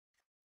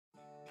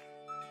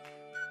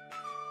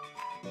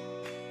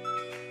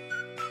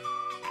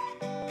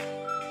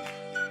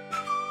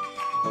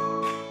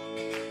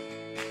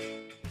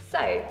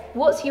So,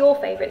 what's your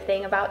favourite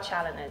thing about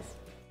Challoners?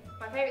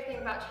 My favourite thing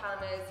about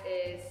Challoners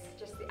is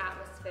just the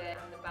atmosphere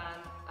and the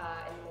band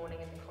in the morning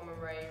in the common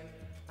room.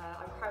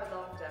 I cry with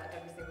laughter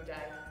every single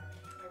day.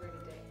 I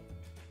really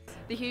do.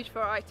 The huge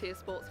variety of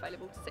sports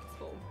available to sixth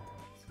form.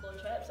 School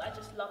trips, I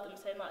just love them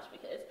so much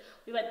because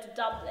we went to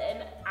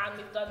Dublin and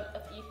we've done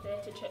a few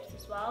theatre trips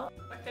as well.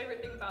 My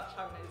favourite thing about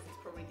Challoner is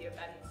probably the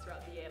events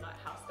throughout the year,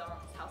 like house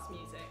dance, house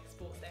music,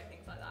 sports day,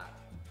 things like that.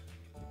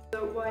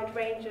 A wide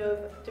range of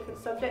different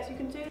subjects you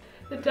can do.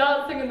 The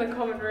dancing in the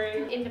common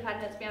room.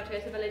 Independence, being able to go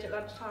to the village at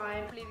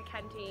lunchtime. Probably the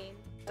canteen.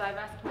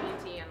 Diverse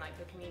community and like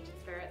the community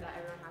spirit that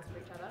everyone has for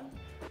each other.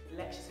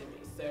 Lecture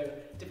series, so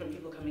different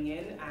people coming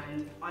in,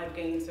 and I've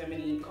gained so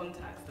many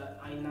contacts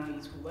that I now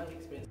use for work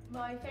experience.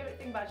 My favourite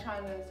thing about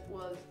Challoner's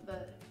was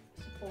the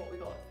support we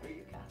got through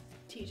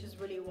UCAS. Teachers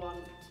really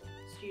want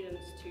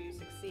students to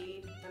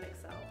succeed and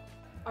excel.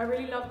 I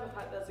really love the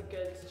fact there's a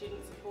good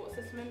student support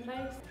system in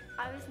place.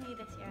 I was new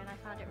this year and I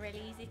found it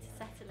really easy to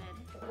settle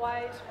in. A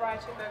wide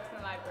variety of books in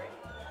the library.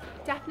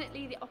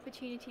 Definitely the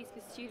opportunities for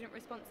student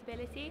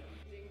responsibility.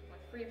 Using my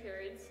free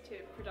periods to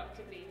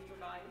productively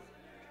revise.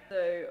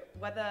 So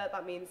whether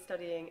that means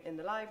studying in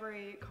the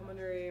library, common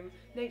room,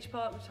 nature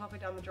park, which is halfway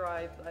down the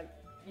drive, like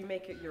you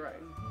make it your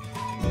own.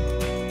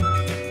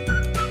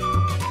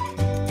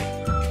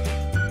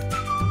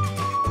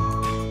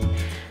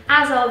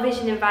 As our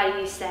vision and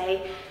values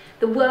say,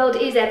 the world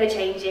is ever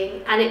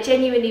changing, and it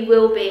genuinely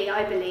will be,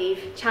 I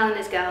believe,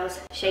 Challoner's girls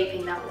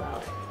shaping that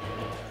world.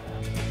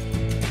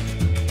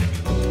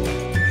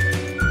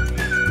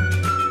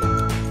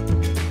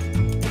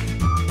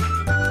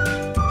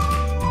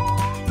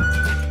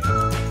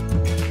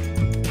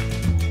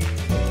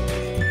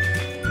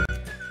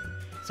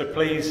 So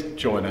please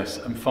join us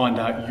and find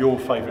out your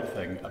favourite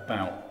thing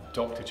about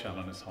Dr.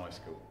 Challoner's High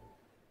School.